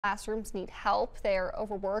Classrooms need help. They are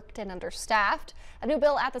overworked and understaffed. A new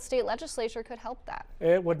bill at the state legislature could help that.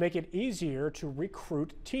 It would make it easier to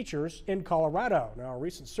recruit teachers in Colorado. Now, a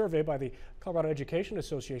recent survey by the Colorado Education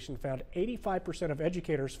Association found 85% of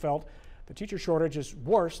educators felt the teacher shortage is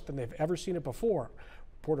worse than they've ever seen it before.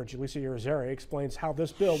 Reporter Julissa Irizarry explains how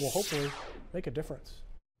this bill will hopefully make a difference.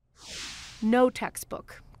 No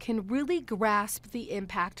textbook can really grasp the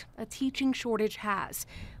impact a teaching shortage has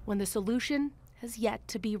when the solution has yet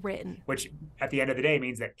to be written. Which at the end of the day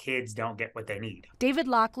means that kids don't get what they need. David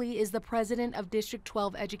Lockley is the president of District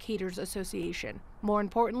 12 Educators Association. More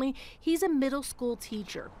importantly, he's a middle school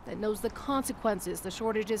teacher that knows the consequences the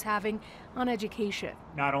shortage is having on education.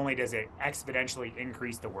 Not only does it exponentially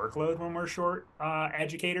increase the workload when we're short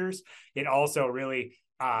educators, it also really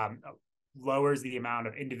lowers the amount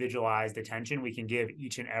of individualized attention we can give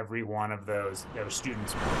each and every one of those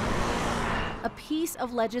students. A piece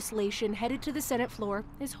of legislation headed to the Senate floor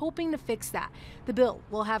is hoping to fix that. The bill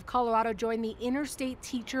will have Colorado join the Interstate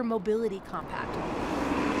Teacher Mobility Compact,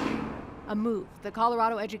 a move the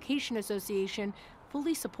Colorado Education Association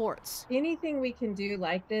fully supports. Anything we can do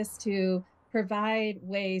like this to provide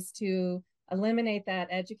ways to eliminate that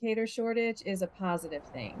educator shortage is a positive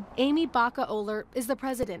thing. Amy Baca-Oler is the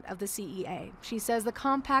president of the CEA. She says the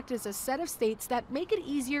compact is a set of states that make it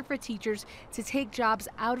easier for teachers to take jobs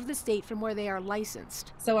out of the state from where they are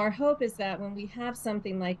licensed. So our hope is that when we have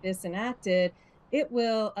something like this enacted, it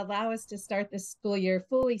will allow us to start the school year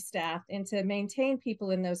fully staffed and to maintain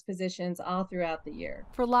people in those positions all throughout the year.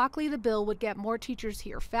 For Lockley, the bill would get more teachers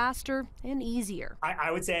here faster and easier.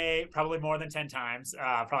 I would say probably more than 10 times,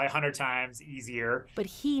 probably 100 times easier. But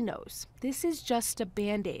he knows this is just a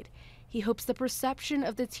Band-Aid. He hopes the perception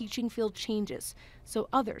of the teaching field changes so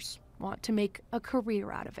others want to make a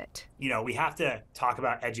career out of it. You know, we have to talk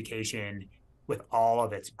about education with all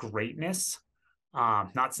of its greatness.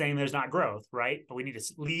 Not saying there's not growth, right? But we need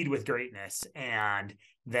to lead with greatness and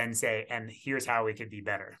then say, and here's how we could be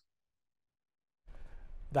better.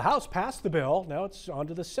 The House passed the bill. Now it's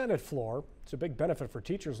onto the Senate floor. It's a big benefit for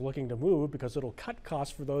teachers looking to move because it'll cut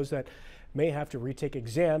costs for those that may have to retake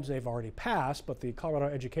exams they've already passed. But the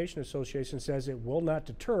Colorado Education Association says it will not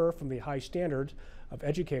deter from the high standards of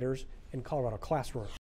educators in Colorado classrooms.